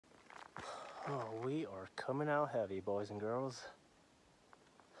Oh, we are coming out heavy, boys and girls.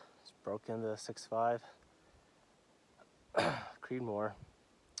 Just broke into 6.5 Creedmoor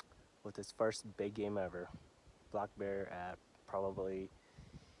with his first big game ever. Black bear at probably,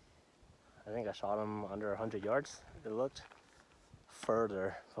 I think I shot him under 100 yards. It looked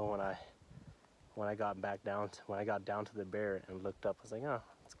further, but when I got back down when I got down to the bear and looked up, I was like, oh,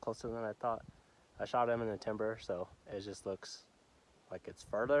 it's closer than I thought. I shot him in the timber, so it just looks like it's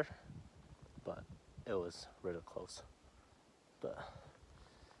further, but it was really close. But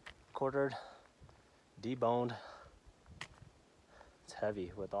quartered, deboned. It's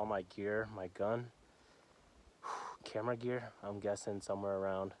heavy with all my gear, my gun, camera gear. I'm guessing somewhere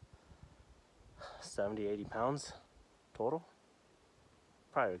around 70-80 pounds total.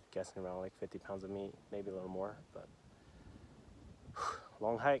 Probably guessing around like 50 pounds of meat, maybe a little more, but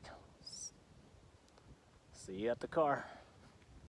long hike. See you at the car.